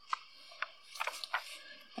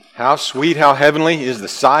How sweet, how heavenly is the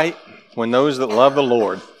sight when those that love the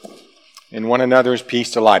Lord in one another's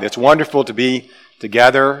peace delight. It's wonderful to be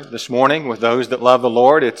together this morning with those that love the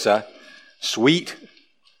Lord. It's a sweet,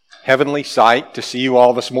 heavenly sight to see you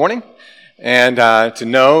all this morning and to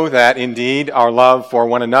know that indeed our love for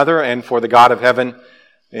one another and for the God of heaven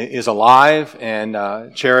is alive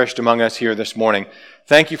and cherished among us here this morning.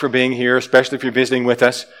 Thank you for being here, especially if you're visiting with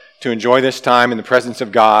us, to enjoy this time in the presence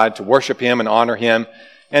of God, to worship Him and honor Him,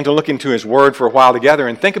 and to look into His Word for a while together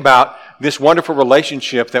and think about this wonderful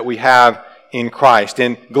relationship that we have in Christ.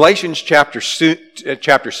 In Galatians chapter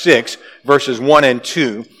 6, verses 1 and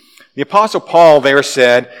 2, the Apostle Paul there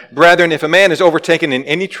said, "Brethren, if a man is overtaken in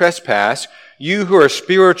any trespass, you who are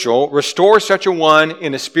spiritual, restore such a one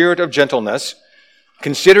in a spirit of gentleness,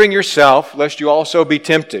 considering yourself, lest you also be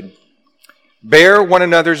tempted. Bear one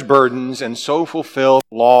another's burdens, and so fulfill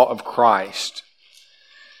the law of Christ."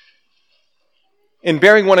 In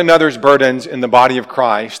bearing one another's burdens in the body of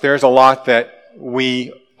Christ, there's a lot that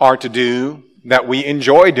we are to do, that we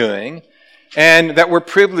enjoy doing, and that we're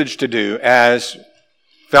privileged to do as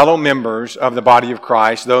fellow members of the body of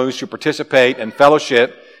Christ, those who participate and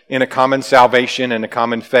fellowship in a common salvation and a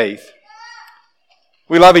common faith.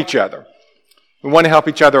 We love each other. We want to help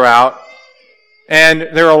each other out, and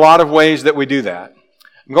there are a lot of ways that we do that.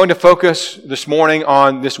 I'm going to focus this morning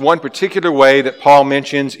on this one particular way that Paul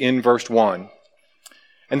mentions in verse 1.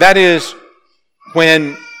 And that is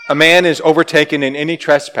when a man is overtaken in any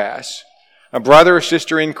trespass, a brother or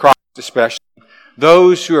sister in Christ especially,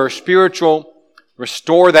 those who are spiritual,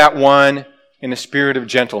 restore that one in a spirit of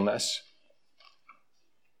gentleness.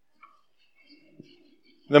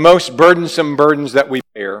 The most burdensome burdens that we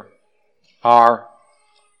bear are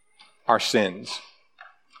our sins.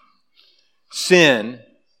 Sin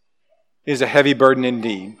is a heavy burden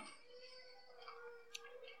indeed.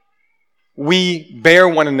 We bear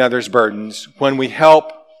one another's burdens when we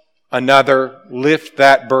help another lift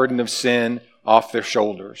that burden of sin off their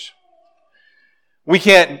shoulders. We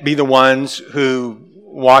can't be the ones who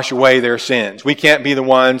wash away their sins. We can't be the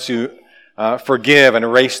ones who forgive and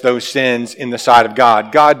erase those sins in the sight of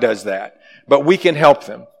God. God does that. But we can help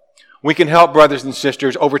them. We can help brothers and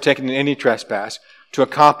sisters overtaken in any trespass to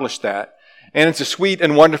accomplish that. And it's a sweet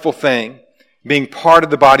and wonderful thing, being part of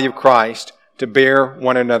the body of Christ, to bear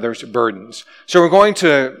one another's burdens. So we're going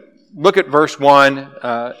to look at verse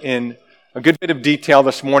 1 in a good bit of detail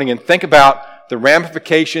this morning and think about the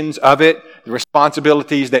ramifications of it, the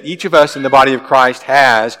responsibilities that each of us in the body of Christ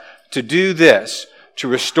has to do this, to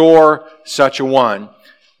restore such a one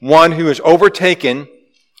who is overtaken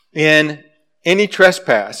in any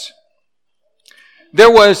trespass.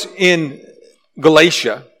 There was in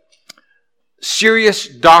Galatia serious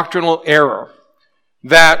doctrinal error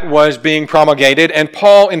that was being promulgated, and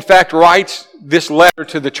Paul, in fact, writes this letter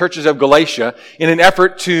to the churches of Galatia in an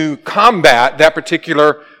effort to combat that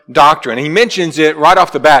particular doctrine. He mentions it right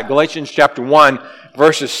off the bat, Galatians chapter 1,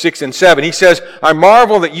 verses 6 and 7. He says, "I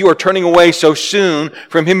marvel that you are turning away so soon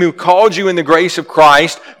from him who called you in the grace of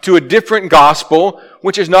Christ to a different gospel,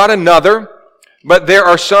 which is not another, but there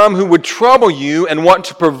are some who would trouble you and want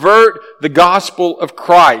to pervert the gospel of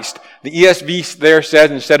Christ." The ESV there says,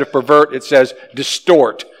 instead of pervert, it says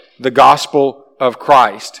distort the gospel of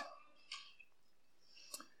Christ.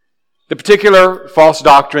 The particular false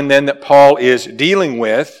doctrine then that Paul is dealing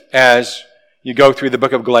with as you go through the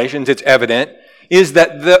book of Galatians, it's evident, is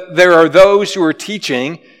that there are those who are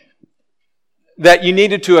teaching that you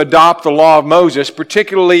needed to adopt the law of Moses,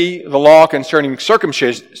 particularly the law concerning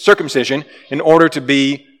circumcision, in order to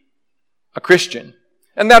be a Christian.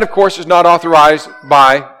 And that, of course, is not authorized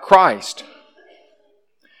by Christ.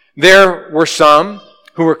 There were some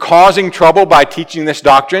who were causing trouble by teaching this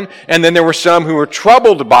doctrine, and then there were some who were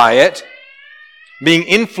troubled by it, being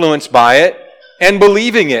influenced by it, and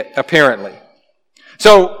believing it, apparently.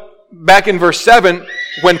 So, back in verse 7,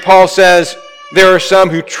 when Paul says, there are some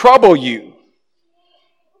who trouble you,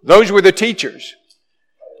 those were the teachers.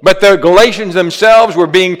 But the Galatians themselves were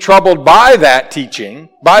being troubled by that teaching,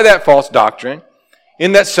 by that false doctrine,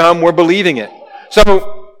 in that some were believing it.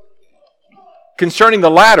 So, concerning the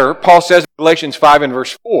latter, Paul says in Galatians 5 and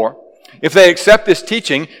verse 4, if they accept this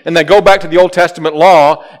teaching and they go back to the Old Testament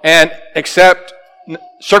law and accept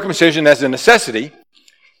circumcision as a necessity,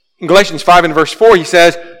 in Galatians 5 and verse 4 he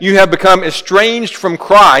says, "You have become estranged from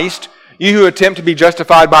Christ, you who attempt to be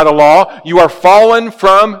justified by the law, you are fallen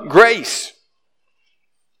from grace."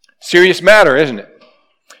 Serious matter, isn't it?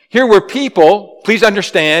 Here were people, please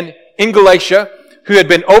understand, in Galatia who had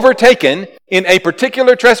been overtaken in a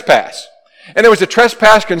particular trespass. And there was a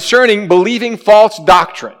trespass concerning believing false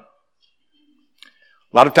doctrine.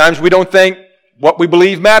 A lot of times we don't think what we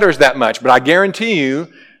believe matters that much. But I guarantee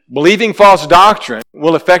you, believing false doctrine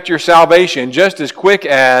will affect your salvation just as quick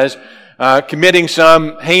as committing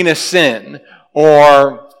some heinous sin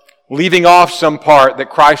or leaving off some part that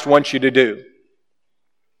Christ wants you to do.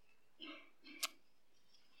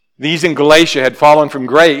 These in Galatia had fallen from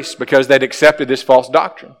grace because they'd accepted this false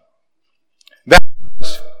doctrine. That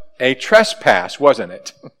was a trespass, wasn't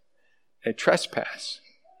it? A trespass.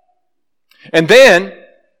 And then,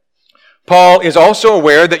 Paul is also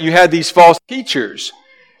aware that you had these false teachers.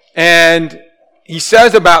 And he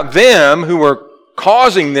says about them who were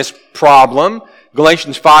causing this problem,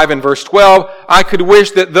 Galatians 5 and verse 12, I could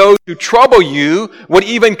wish that those who trouble you would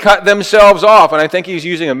even cut themselves off. And I think he's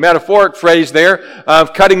using a metaphoric phrase there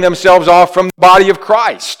of cutting themselves off from the body of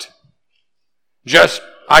Christ.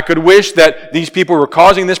 I could wish that these people who were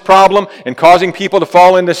causing this problem and causing people to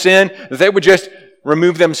fall into sin, that they would just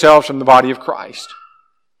remove themselves from the body of Christ.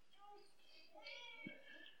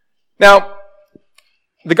 Now,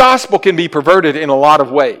 the gospel can be perverted in a lot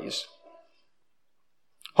of ways.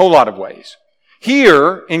 Whole lot of ways.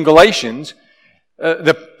 Here in Galatians,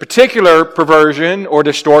 the particular perversion or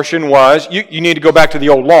distortion was, you need to go back to the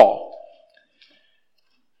old law.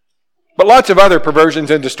 But lots of other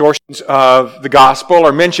perversions and distortions of the gospel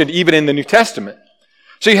are mentioned even in the New Testament.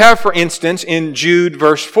 So you have, for instance, in Jude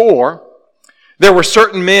verse 4, there were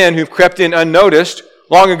certain men who've crept in unnoticed,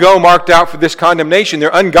 long ago marked out for this condemnation. They're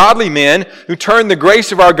ungodly men who turn the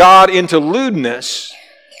grace of our God into lewdness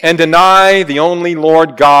and deny the only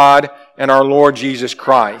Lord God and our Lord Jesus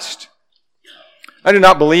Christ. I do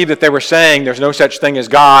not believe that they were saying there's no such thing as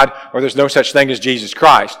God or there's no such thing as Jesus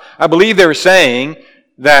Christ. I believe they were saying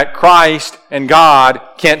that Christ and God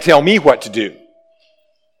can't tell me what to do.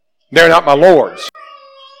 They're not my lords.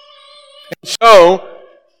 And so,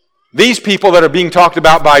 these people that are being talked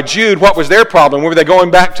about by Jude, what was their problem? Were they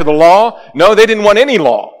going back to the law? No, they didn't want any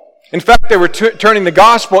law. In fact, they were turning the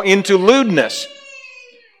gospel into lewdness,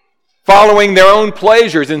 following their own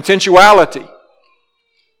pleasures and sensuality.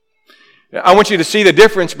 I want you to see the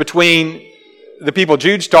difference between the people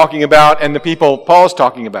Jude's talking about and the people Paul's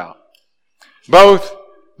talking about. Both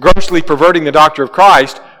grossly perverting the doctrine of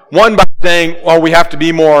Christ. One by saying, well, we have to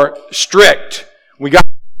be more strict.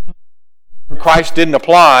 Christ didn't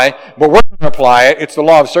apply, but we're going to apply it. It's the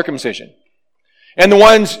law of circumcision. And the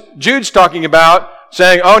ones Jude's talking about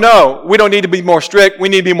saying, oh no, we don't need to be more strict. We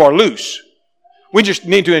need to be more loose. We just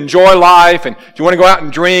need to enjoy life. And if you want to go out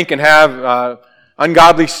and drink and have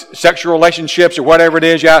ungodly sexual relationships or whatever it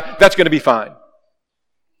is, yeah, that's going to be fine.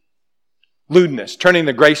 Lewdness, turning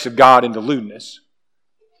the grace of God into lewdness.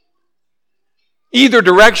 Either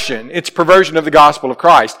direction, it's perversion of the gospel of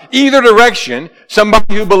Christ. Either direction,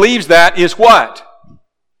 somebody who believes that is what?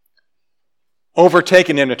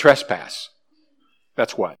 Overtaken in a trespass.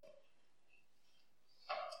 That's what?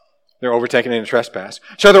 They're overtaken in a trespass.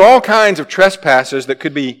 So there are all kinds of trespasses that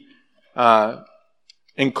could be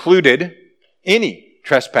included. Any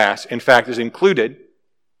trespass, in fact, is included.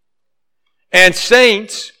 And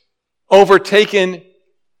saints overtaken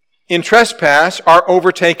in trespass are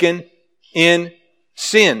overtaken in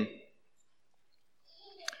sin.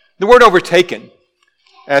 The word overtaken,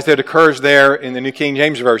 as it occurs there in the New King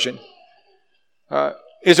James Version,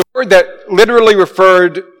 is a word that literally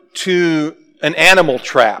referred to an animal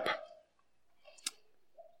trap.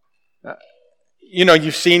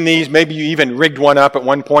 You've seen these. Maybe you even rigged one up at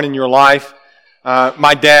one point in your life.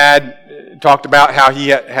 My dad talked about how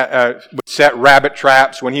he would set rabbit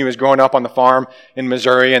traps when he was growing up on the farm in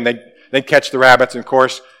Missouri, and they'd catch the rabbits. And of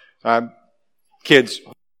course, kids,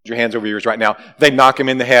 hold your hands over your ears right now, they'd knock him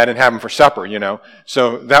in the head and have him for supper,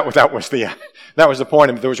 So that was the point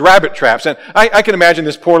of it. There was rabbit traps. And I can imagine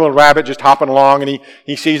this poor little rabbit just hopping along, and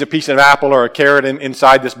he sees a piece of apple or a carrot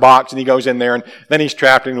inside this box, and he goes in there, and then he's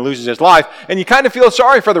trapped and he loses his life. And you kind of feel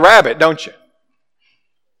sorry for the rabbit, don't you?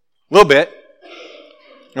 A little bit.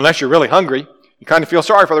 Unless you're really hungry, you kind of feel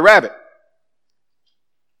sorry for the rabbit.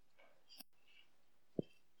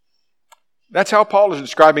 That's how Paul is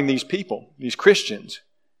describing these people, these Christians,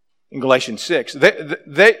 in Galatians 6.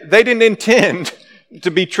 They didn't intend to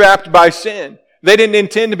be trapped by sin. They didn't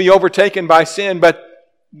intend to be overtaken by sin, but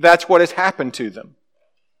that's what has happened to them.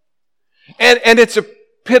 And it's a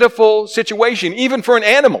pitiful situation, even for an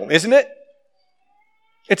animal, isn't it?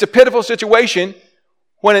 It's a pitiful situation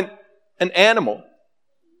when an animal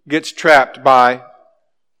gets trapped by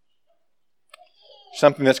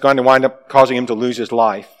something that's going to wind up causing him to lose his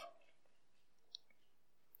life.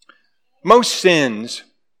 Most sins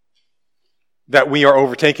that we are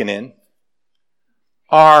overtaken in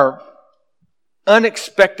are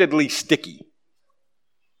unexpectedly sticky.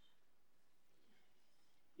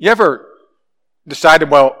 You ever decided,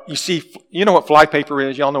 well, you know what flypaper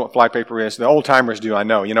is? Y'all know what flypaper is? The old timers do, I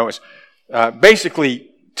know. You know, it's basically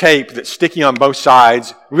tape that's sticky on both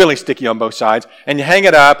sides, really sticky on both sides, and you hang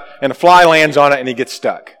it up, and a fly lands on it, and he gets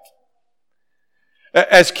stuck.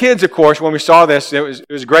 As kids, of course, when we saw this, it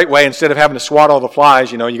was a great way. Instead of having to swat all the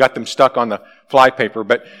flies, you know, you got them stuck on the flypaper.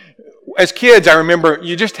 But as kids, I remember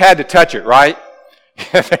you just had to touch it, right?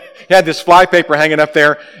 You had this flypaper hanging up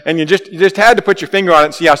there, and you just had to put your finger on it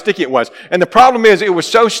and see how sticky it was. And the problem is, it was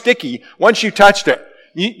so sticky, once you touched it,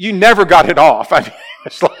 you never got it off. I mean,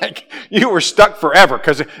 it's like you were stuck forever,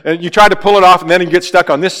 because you try to pull it off, and then you get stuck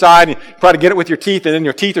on this side, and you try to get it with your teeth, and then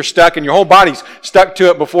your teeth are stuck, and your whole body's stuck to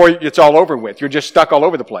it before it's all over with. You're just stuck all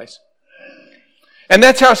over the place. And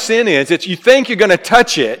that's how sin is. It's you think you're going to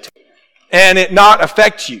touch it, and it not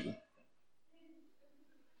affect you.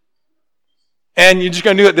 And you're just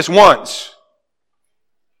going to do it this once.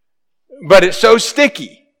 But it's so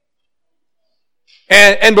sticky.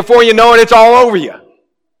 And before you know it, it's all over you.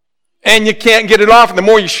 And you can't get it off, and the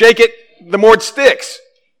more you shake it, the more it sticks.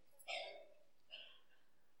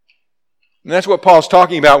 And that's what Paul's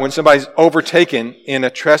talking about when somebody's overtaken in a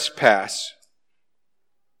trespass.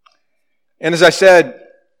 And as I said,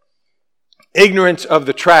 ignorance of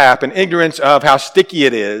the trap and ignorance of how sticky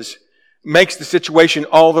it is makes the situation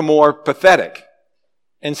all the more pathetic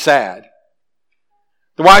and sad.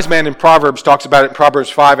 The wise man in Proverbs talks about it in Proverbs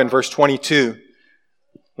 5 and verse 22.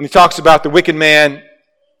 When he talks about the wicked man,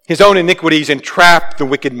 his own iniquities entrap the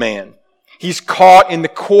wicked man. He's caught in the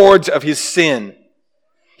cords of his sin.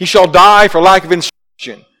 He shall die for lack of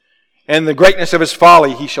instruction, and the greatness of his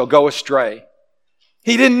folly he shall go astray.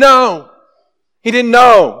 He didn't know. He didn't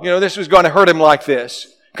know, this was going to hurt him like this,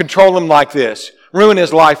 control him like this, ruin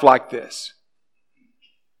his life like this.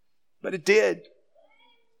 But it did.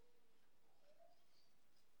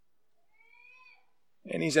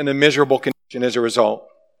 And he's in a miserable condition as a result.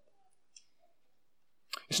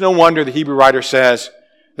 It's no wonder the Hebrew writer says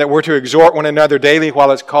that we're to exhort one another daily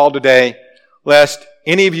while it's called today, lest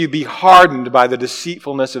any of you be hardened by the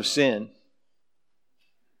deceitfulness of sin.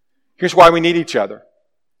 Here's why we need each other.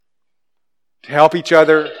 To help each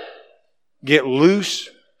other get loose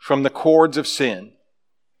from the cords of sin.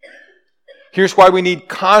 Here's why we need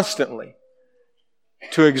constantly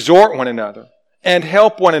to exhort one another and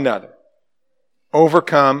help one another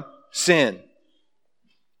overcome sin.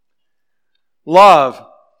 Love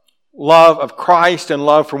of Christ and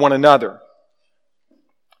love for one another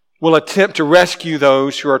will attempt to rescue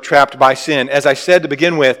those who are trapped by sin. As I said to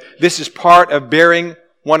begin with, this is part of bearing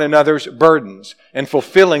one another's burdens and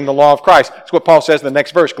fulfilling the law of Christ. That's what Paul says in the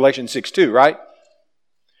next verse, Galatians 6:2, right?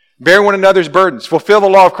 Bear one another's burdens. Fulfill the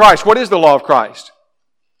law of Christ. What is the law of Christ?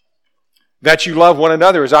 That you love one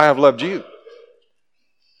another as I have loved you.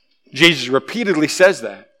 Jesus repeatedly says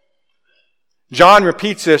that. John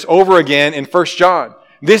repeats this over again in 1 John.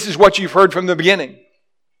 This is what you've heard from the beginning.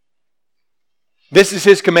 This is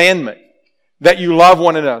His commandment, that you love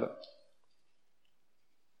one another.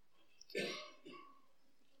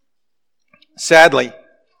 Sadly,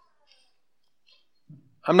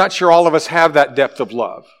 I'm not sure all of us have that depth of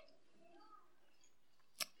love.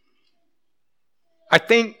 I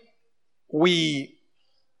think we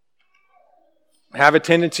have a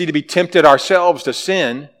tendency to be tempted ourselves to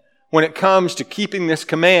sin when it comes to keeping this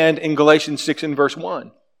command in Galatians 6 and verse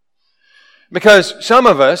 1. Because some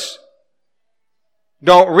of us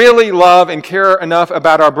don't really love and care enough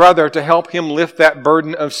about our brother to help him lift that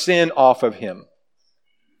burden of sin off of him.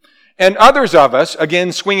 And others of us,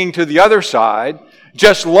 again swinging to the other side,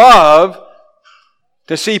 just love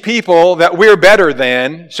to see people that we're better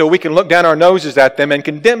than so we can look down our noses at them and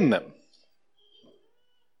condemn them.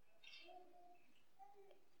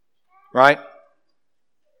 Right?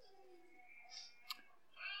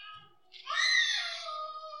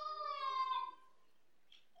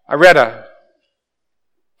 I read an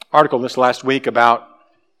article this last week about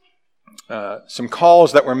some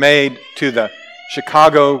calls that were made to the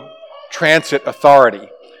Chicago Transit Authority.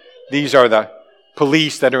 These are the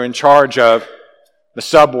police that are in charge of the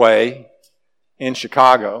subway in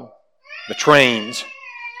Chicago, the trains.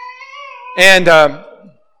 And a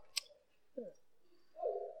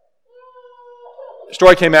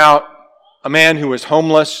story came out, a man who was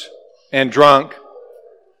homeless and drunk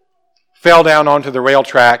fell down onto the rail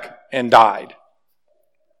track and died.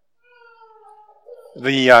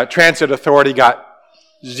 The transit authority got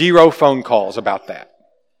 0 phone calls about that.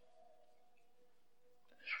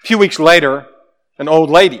 A few weeks later, an old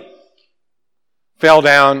lady fell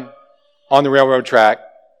down on the railroad track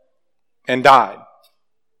and died.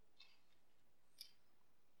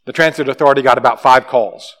 The transit authority got about 5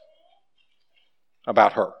 calls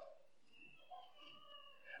about her.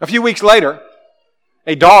 A few weeks later,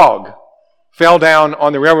 a dog fell down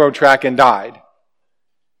on the railroad track and died.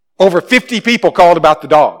 Over 50 people called about the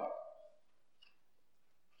dog.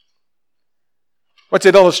 What's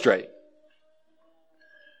it illustrate?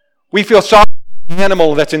 We feel sorry for the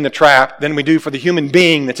animal that's in the trap than we do for the human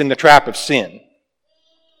being that's in the trap of sin.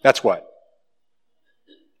 That's what.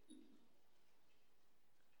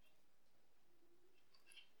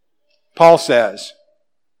 Paul says,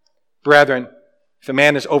 brethren, if a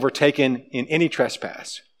man is overtaken in any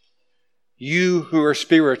trespass, you who are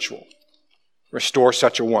spiritual, restore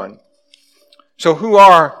such a one. So who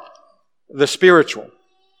are the spiritual?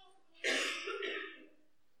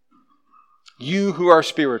 You who are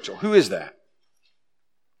spiritual. Who is that?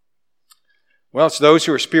 Well, it's those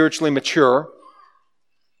who are spiritually mature.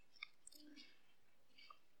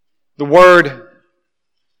 The word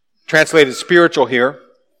translated spiritual here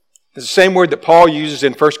is the same word that Paul uses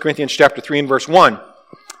in 1 Corinthians chapter 3 and verse 1.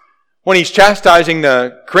 When he's chastising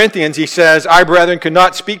the Corinthians, he says, I, brethren, could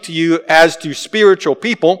not speak to you as to spiritual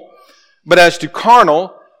people, but as to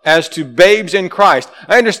carnal, as to babes in Christ.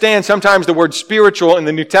 I understand sometimes the word spiritual in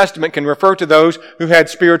the New Testament can refer to those who had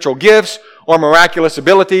spiritual gifts or miraculous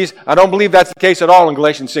abilities. I don't believe that's the case at all in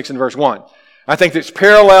Galatians 6 and verse 1. I think it's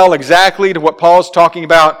parallel exactly to what Paul's talking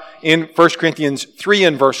about in 1 Corinthians 3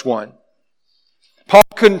 and verse 1. Paul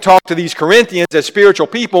couldn't talk to these Corinthians as spiritual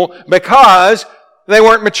people because they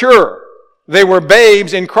weren't mature. They were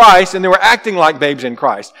babes in Christ, and they were acting like babes in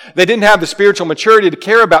Christ. They didn't have the spiritual maturity to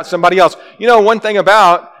care about somebody else. You know, one thing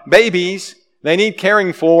about babies, they need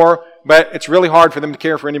caring for, but it's really hard for them to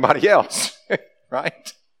care for anybody else.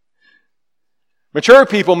 Right? Mature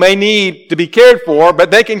people may need to be cared for,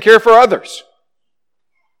 but they can care for others.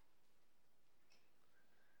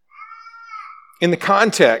 In the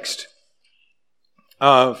context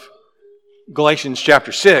of Galatians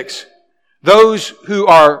chapter 6, those who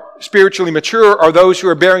are spiritually mature are those who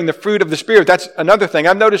are bearing the fruit of the Spirit. That's another thing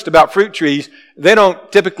I've noticed about fruit trees. They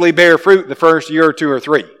don't typically bear fruit the first year or two or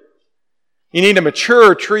three. You need a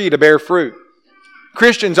mature tree to bear fruit.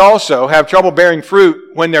 Christians also have trouble bearing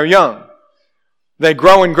fruit when they're young. They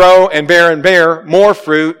grow and bear more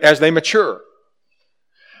fruit as they mature.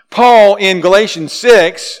 Paul in Galatians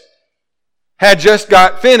 6 had just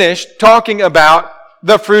got finished talking about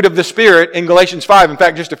the fruit of the Spirit in Galatians 5. In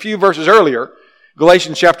fact, just a few verses earlier,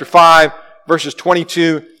 Galatians chapter 5, verses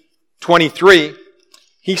 22, 23,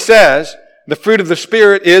 he says, the fruit of the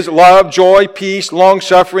Spirit is love, joy, peace,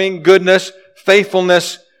 long-suffering, goodness,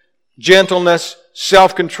 faithfulness, gentleness,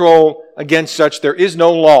 self-control. Against such there is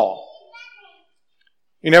no law.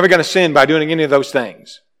 You're never going to sin by doing any of those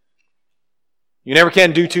things. You never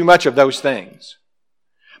can do too much of those things.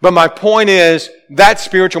 But my point is, that's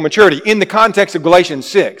spiritual maturity. In the context of Galatians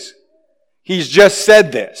 6, he's just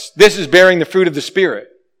said this. This is bearing the fruit of the Spirit.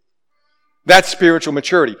 That's spiritual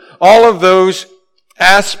maturity. All of those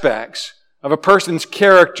aspects of a person's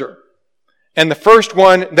character. And the first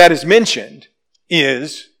one that is mentioned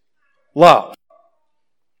is love.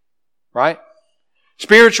 Right?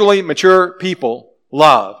 Spiritually mature people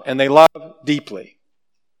love, and they love deeply.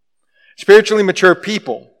 Spiritually mature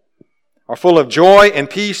people are full of joy and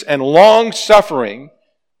peace and long-suffering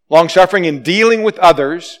in dealing with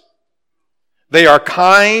others. They are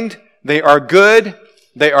kind, they are good,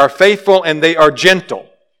 they are faithful, and they are gentle.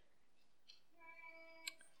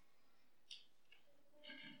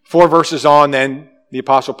 4 verses on, then, the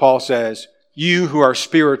Apostle Paul says, you who are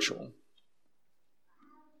spiritual.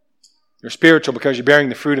 You're spiritual because you're bearing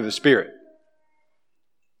the fruit of the Spirit.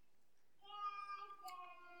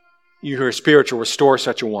 You who are spiritual, restore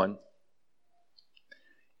such a one.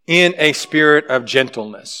 In a spirit of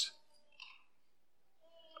gentleness.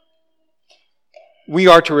 We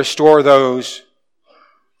are to restore those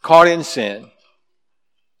caught in sin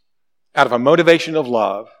out of a motivation of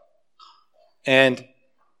love and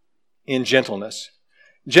in gentleness.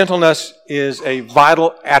 Gentleness is a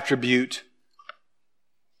vital attribute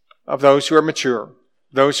of those who are mature,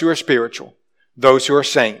 those who are spiritual, those who are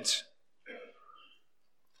saints.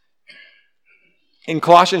 In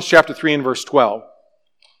Colossians chapter 3 and verse 12,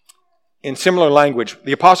 in similar language,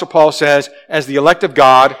 the Apostle Paul says, as the elect of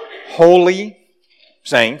God, holy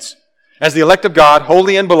saints, as the elect of God,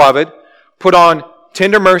 holy and beloved, put on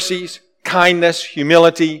tender mercies, kindness,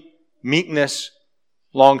 humility, meekness,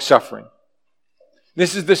 long-suffering.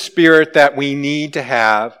 This is the spirit that we need to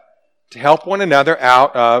have to help one another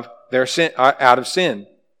out of sin.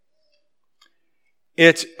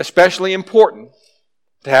 It's especially important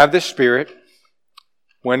to have this spirit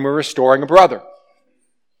when we're restoring a brother.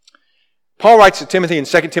 Paul writes to Timothy in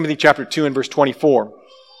 2 Timothy chapter 2 and verse 24.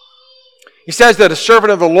 He says that a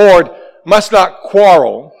servant of the Lord must not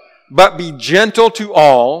quarrel, but be gentle to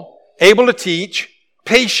all, able to teach,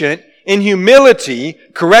 patient, in humility,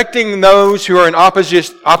 correcting those who are in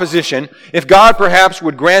opposition, if God perhaps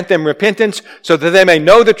would grant them repentance so that they may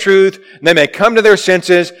know the truth, and they may come to their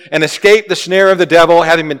senses and escape the snare of the devil,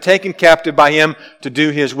 having been taken captive by him to do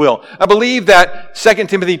his will. I believe that 2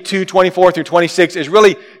 Timothy 2:24 through 26 is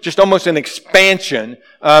really just almost an expansion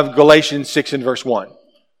of Galatians 6 and verse 1.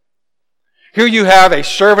 Here you have a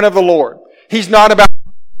servant of the Lord. He's not about,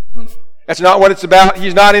 that's not what it's about.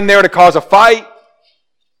 He's not in there to cause a fight.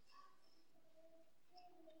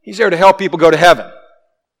 He's there to help people go to heaven.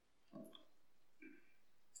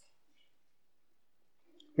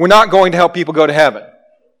 We're not going to help people go to heaven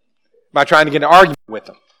by trying to get an argument with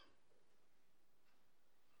them.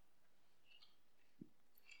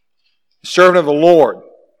 The servant of the Lord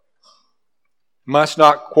must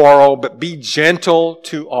not quarrel, but be gentle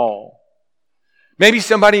to all. Maybe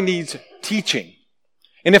somebody needs teaching.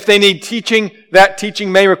 And if they need teaching, that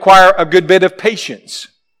teaching may require a good bit of patience.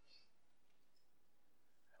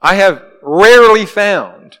 I have rarely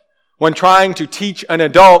found, when trying to teach an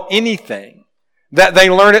adult anything, that they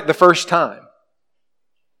learn it the first time.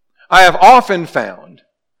 I have often found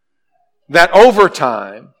that over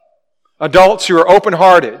time, adults who are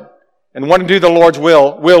open-hearted and want to do the Lord's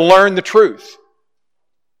will learn the truth.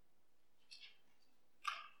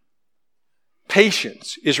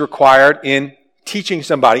 Patience is required in teaching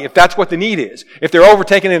somebody, if that's what the need is. If they're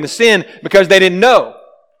overtaken into sin because they didn't know,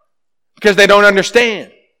 because they don't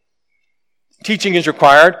understand. Teaching is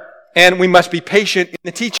required, and we must be patient in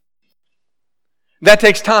the teaching. That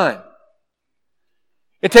takes time.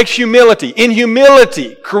 It takes humility. In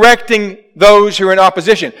humility, correcting those who are in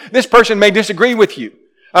opposition. This person may disagree with you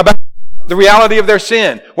about the reality of their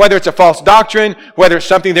sin, whether it's a false doctrine, whether it's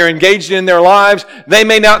something they're engaged in their lives. They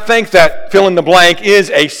may not think that fill in the blank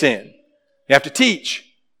is a sin. You have to teach.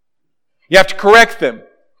 You have to correct them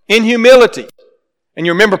in humility. And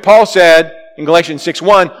you remember Paul said in Galatians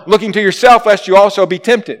 6:1, looking to yourself lest you also be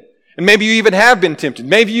tempted. And maybe you even have been tempted.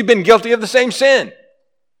 Maybe you've been guilty of the same sin.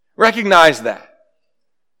 Recognize that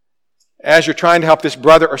as you're trying to help this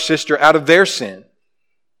brother or sister out of their sin.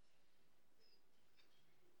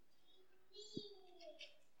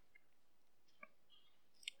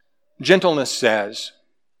 Gentleness says,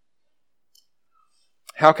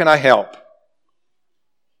 how can I help?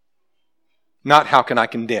 Not how can I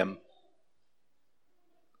condemn.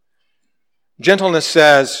 Gentleness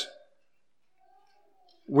says,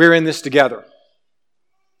 we're in this together.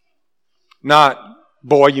 Not,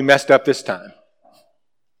 boy, you messed up this time.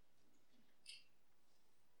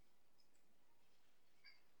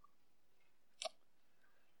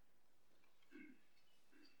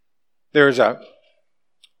 There's a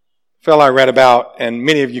fellow I read about, and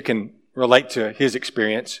many of you can relate to his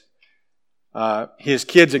experience. His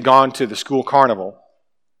kids had gone to the school carnival,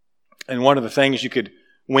 and one of the things you could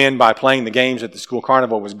win by playing the games at the school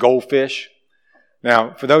carnival was goldfish.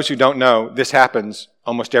 Now, for those who don't know, this happens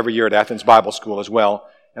almost every year at Athens Bible School as well,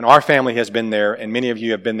 and our family has been there, and many of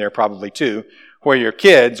you have been there probably too, where your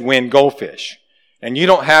kids win goldfish. And you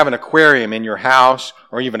don't have an aquarium in your house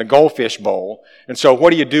or even a goldfish bowl, and so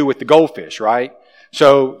what do you do with the goldfish, right?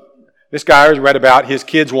 So this guy I read about, his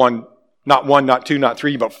kids won not one, not two, not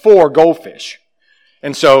three, but 4 goldfish.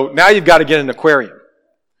 And so now you've got to get an aquarium.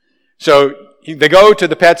 So they go to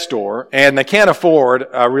the pet store, and they can't afford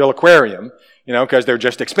a real aquarium, because they're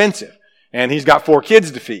just expensive. And he's got 4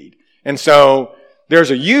 kids to feed. And so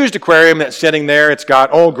there's a used aquarium that's sitting there. It's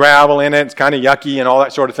got old gravel in it. It's kind of yucky and all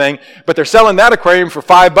that sort of thing. But they're selling that aquarium for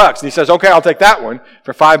 $5. And he says, okay, I'll take that one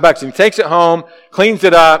for $5. And he takes it home, cleans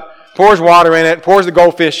it up, pours water in it, pours the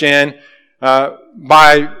goldfish in.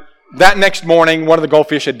 By that next morning, one of the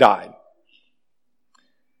goldfish had died.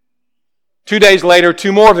 2 days later,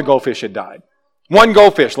 2 more of the goldfish had died. 1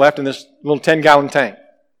 goldfish left in this little 10-gallon tank.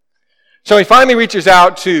 So he finally reaches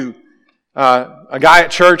out to a guy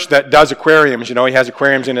at church that does aquariums. He has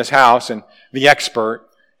aquariums in his house, and the expert.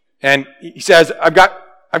 And he says, I've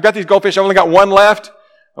got these goldfish. I've only got 1 left.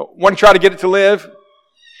 I want to try to get it to live.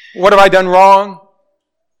 What have I done wrong?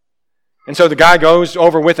 And so the guy goes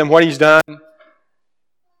over with him what he's done.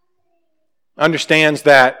 Understands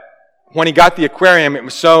that when he got the aquarium, it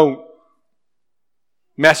was so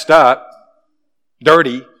messed up,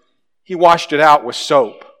 dirty, he washed it out with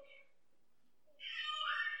soap.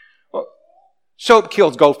 Well, soap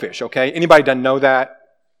kills goldfish, okay? Anybody doesn't know that?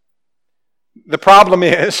 The problem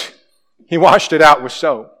is, he washed it out with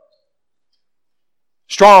soap.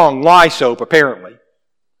 Strong lye soap, apparently.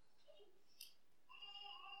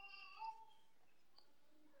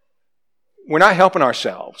 We're not helping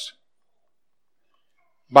ourselves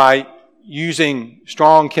by using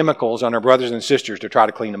strong chemicals on our brothers and sisters to try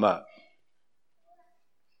to clean them up.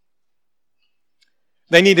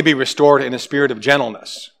 They need to be restored in a spirit of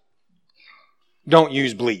gentleness. Don't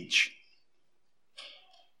use bleach.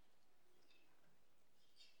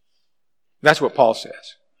 That's what Paul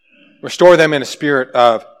says. Restore them in a spirit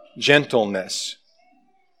of gentleness.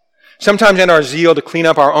 Sometimes in our zeal to clean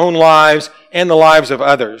up our own lives and the lives of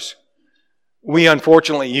others, we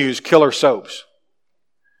unfortunately use killer soaps.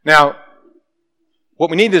 Now, what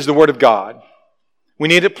we need is the Word of God. We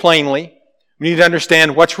need it plainly. We need to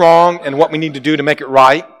understand what's wrong and what we need to do to make it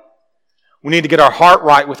right. We need to get our heart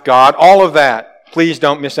right with God. All of that. Please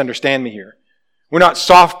don't misunderstand me here. We're not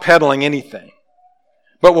soft-pedaling anything.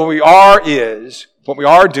 But what we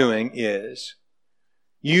are doing is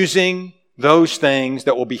using those things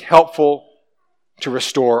that will be helpful to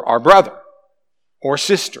restore our brother or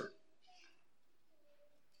sister.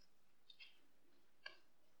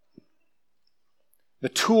 The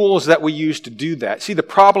tools that we use to do that. See, the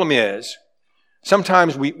problem is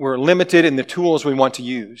sometimes we're limited in the tools we want to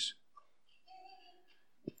use.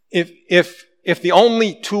 If the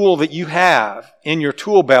only tool that you have in your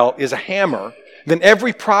tool belt is a hammer, then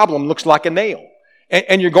every problem looks like a nail.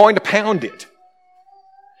 And you're going to pound it.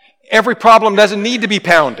 Every problem doesn't need to be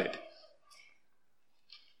pounded.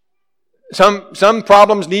 Some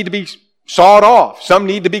problems need to be sawed off. Some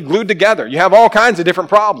need to be glued together. You have all kinds of different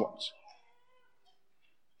problems.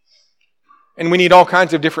 And we need all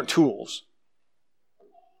kinds of different tools.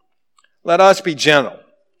 Let us be gentle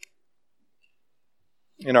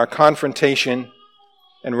in our confrontation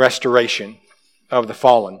and restoration of the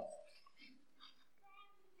fallen.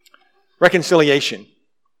 Reconciliation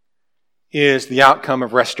is the outcome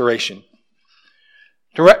of restoration.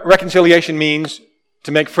 Reconciliation means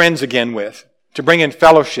to make friends again with, to bring in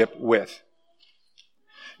fellowship with.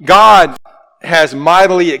 God has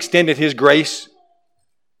mightily extended His grace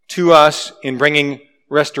to us in bringing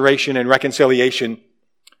restoration and reconciliation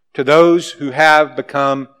to those who have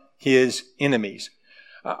become His enemies.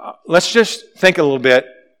 Let's just think a little bit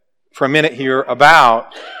for a minute here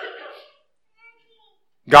about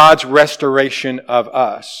God's restoration of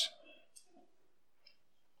us.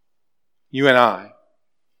 You and I.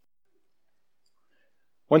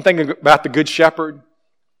 One thing about the Good Shepherd,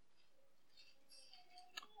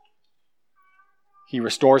 He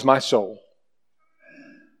restores my soul.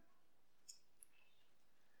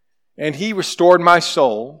 And He restored my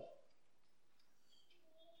soul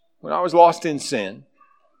when I was lost in sin.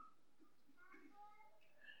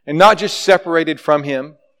 And not just separated from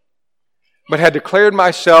Him, but had declared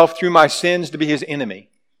myself through my sins to be His enemy.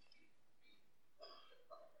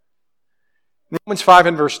 In Romans 5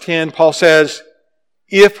 and verse 10, Paul says,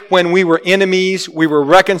 if when we were enemies, we were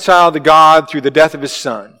reconciled to God through the death of His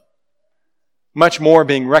Son, much more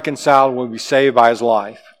being reconciled will be saved by His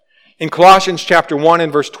life. In Colossians chapter 1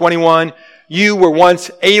 and verse 21, you were once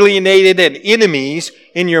alienated and enemies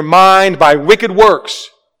in your mind by wicked works.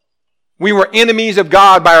 We were enemies of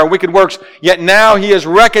God by our wicked works, yet now He is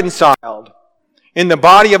reconciled in the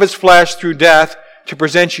body of His flesh through death to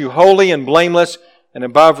present you holy and blameless and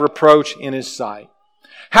above reproach in His sight.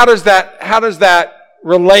 How does that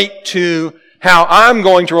relate to how I'm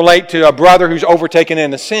going to relate to a brother who's overtaken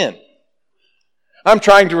in a sin? I'm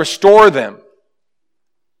trying to restore them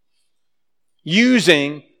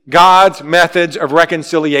using God's methods of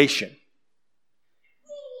reconciliation.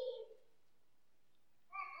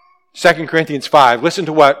 2 Corinthians 5. Listen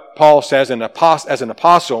to what Paul says as an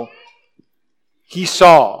apostle. He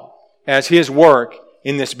saw as his work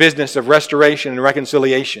in this business of restoration and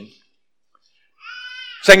reconciliation.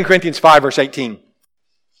 2 Corinthians 5 verse 18.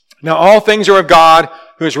 Now all things are of God,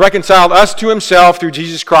 who has reconciled us to Himself through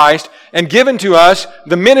Jesus Christ and given to us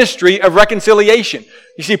the ministry of reconciliation.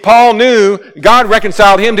 You see, Paul knew God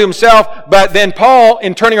reconciled him to Himself, but then Paul,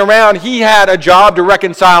 in turning around, he had a job to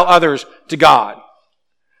reconcile others to God.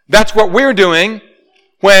 That's what we're doing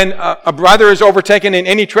when a brother is overtaken in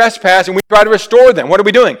any trespass and we try to restore them. What are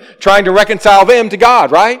we doing? Trying to reconcile them to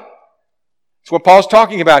God, right? That's what Paul's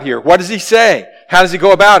talking about here. What does he say? How does he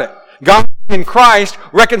go about it? God in Christ,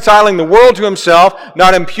 reconciling the world to Himself,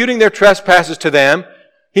 not imputing their trespasses to them.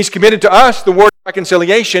 He's committed to us the word of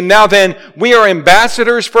reconciliation. Now then, we are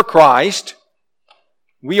ambassadors for Christ.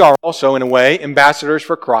 We are also, in a way, ambassadors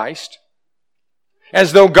for Christ.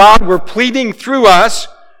 As though God were pleading through us,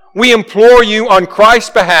 we implore you on Christ's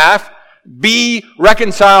behalf, be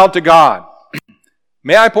reconciled to God.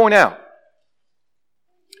 May I point out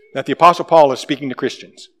that the Apostle Paul is speaking to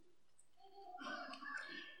Christians.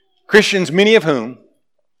 Christians, many of whom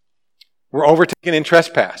were overtaken in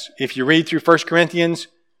trespass. If you read through 1 Corinthians,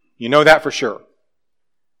 you know that for sure.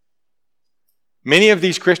 Many of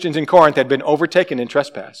these Christians in Corinth had been overtaken in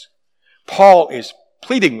trespass. Paul is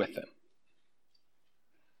pleading with them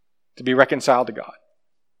to be reconciled to God.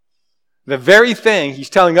 The very thing he's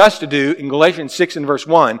telling us to do in Galatians 6 and verse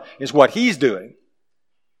 1 is what he's doing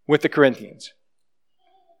with the Corinthians.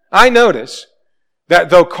 I notice that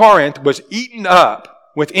though Corinth was eaten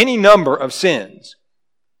up with any number of sins,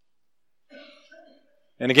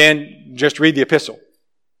 and again, just read the epistle,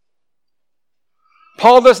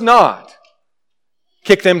 Paul does not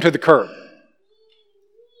kick them to the curb.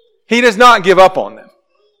 He does not give up on them.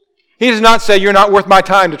 He does not say, you're not worth my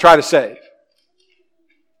time to try to save.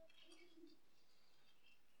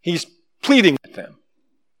 He's pleading with them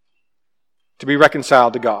to be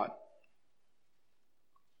reconciled to God.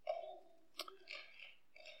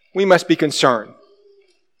 We must be concerned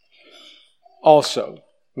also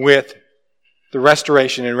with the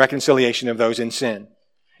restoration and reconciliation of those in sin.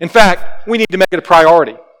 In fact, we need to make it a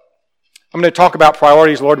priority. I'm going to talk about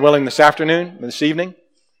priorities, Lord willing, this evening,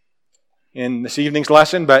 in this evening's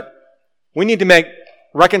lesson, but we need to make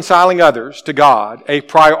reconciling others to God a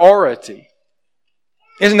priority.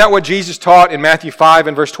 Isn't that what Jesus taught in Matthew 5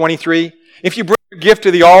 and verse 23? If you bring your gift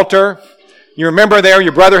to the altar, you remember there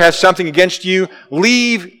your brother has something against you,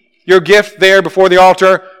 leave your gift there before the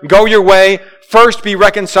altar, go your way, first be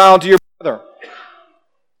reconciled to your brother.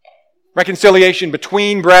 Reconciliation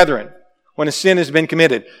between brethren when a sin has been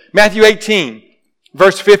committed. Matthew 18,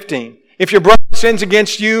 verse 15. If your brother sins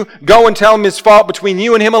against you, go and tell him his fault between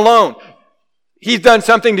you and him alone. He's done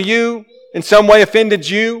something to you, in some way offended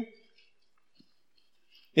you.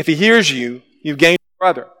 If he hears you, you've gained a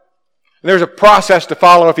brother. And there's a process to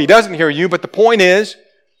follow if he doesn't hear you, but the point is,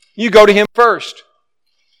 you go to him first.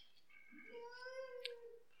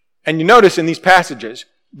 And you notice in these passages,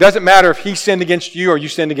 it doesn't matter if he sinned against you or you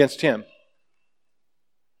sinned against him.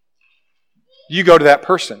 You go to that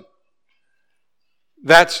person.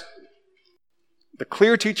 That's the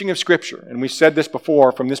clear teaching of Scripture. And we've said this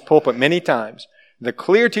before from this pulpit many times. The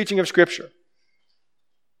clear teaching of Scripture.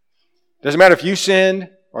 Doesn't matter if you sinned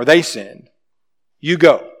or they sinned. You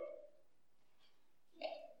go.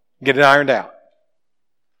 Get it ironed out.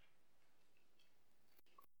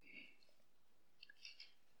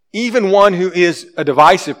 Even one who is a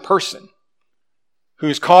divisive person,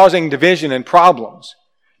 who's causing division and problems,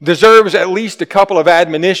 deserves at least a couple of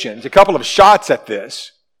admonitions, a couple of shots at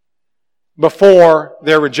this before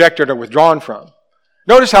they're rejected or withdrawn from.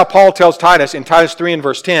 Notice how Paul tells Titus in Titus 3 and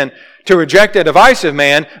verse 10 to reject a divisive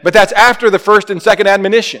man, but that's after the first and second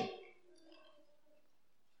admonition.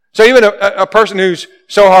 So even a person who's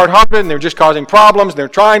so hard-hearted and they're just causing problems, and they're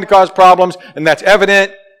trying to cause problems, and that's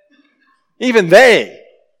evident, even they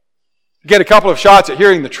get a couple of shots at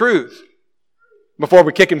hearing the truth before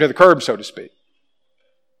we kick him to the curb, so to speak.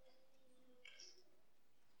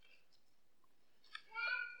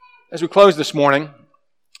 As we close this morning,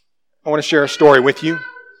 I want to share a story with you.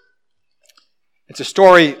 It's a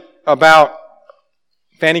story about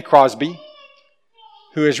Fanny Crosby,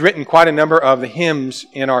 who has written quite a number of the hymns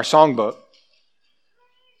in our songbook.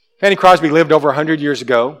 Fanny Crosby lived over 100 years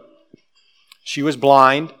ago. She was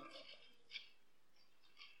blind.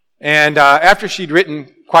 And after she'd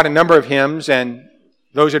written quite a number of hymns, and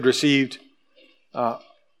those had received a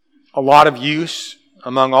lot of use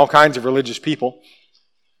among all kinds of religious people,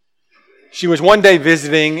 she was one day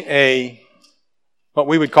visiting what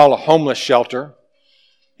we would call a homeless shelter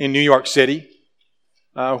in New York City,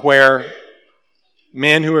 where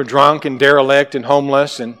men who were drunk and derelict and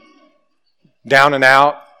homeless and down and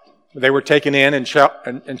out, they were taken in and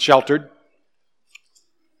sheltered.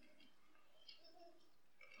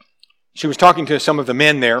 She was talking to some of the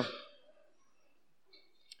men there,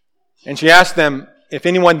 and she asked them if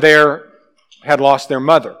anyone there had lost their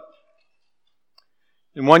mother.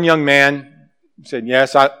 And one young man said,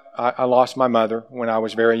 yes, I lost my mother when I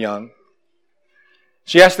was very young.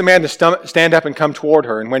 She asked the man to stand up and come toward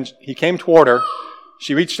her. And when he came toward her,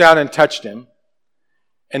 she reached out and touched him.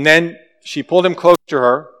 And then she pulled him close to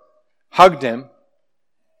her, hugged him,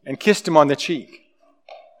 and kissed him on the cheek.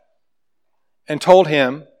 And told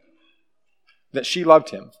him that she loved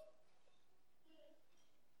him.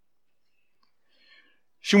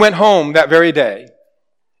 She went home that very day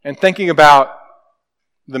and thinking about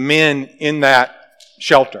the men in that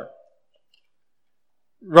shelter,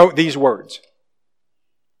 wrote these words: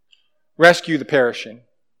 rescue the perishing,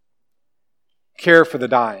 care for the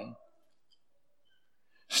dying,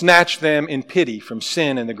 snatch them in pity from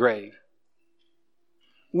sin and the grave,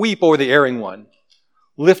 weep o'er the erring one,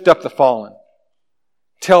 lift up the fallen,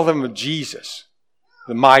 tell them of Jesus,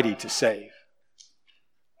 the mighty to save.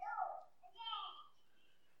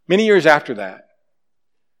 Many years after that,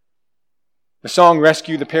 The song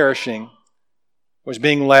Rescue the Perishing was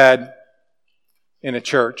being led in a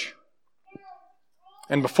church.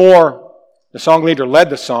 And before the song leader led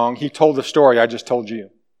the song, he told the story I just told you.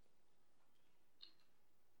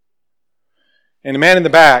 And the man in the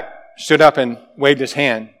back stood up and waved his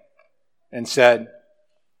hand and said,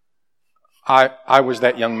 I was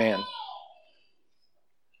that young man.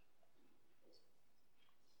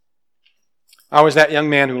 I was that young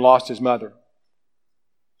man who lost his mother.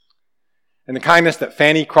 And the kindness that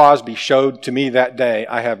Fanny Crosby showed to me that day,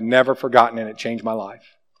 I have never forgotten, and it changed my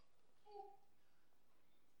life.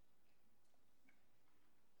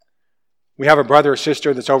 We have a brother or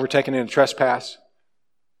sister that's overtaken in a trespass.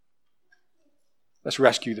 Let's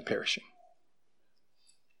rescue the perishing.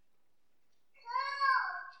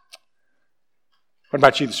 What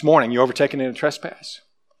about you this morning? You overtaken in a trespass?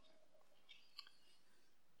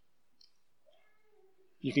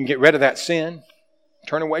 You can get rid of that sin,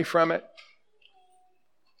 turn away from it.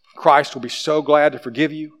 Christ will be so glad to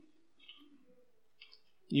forgive you.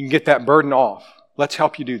 You can get that burden off. Let's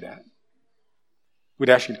help you do that. We'd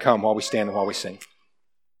ask you to come while we stand and while we sing.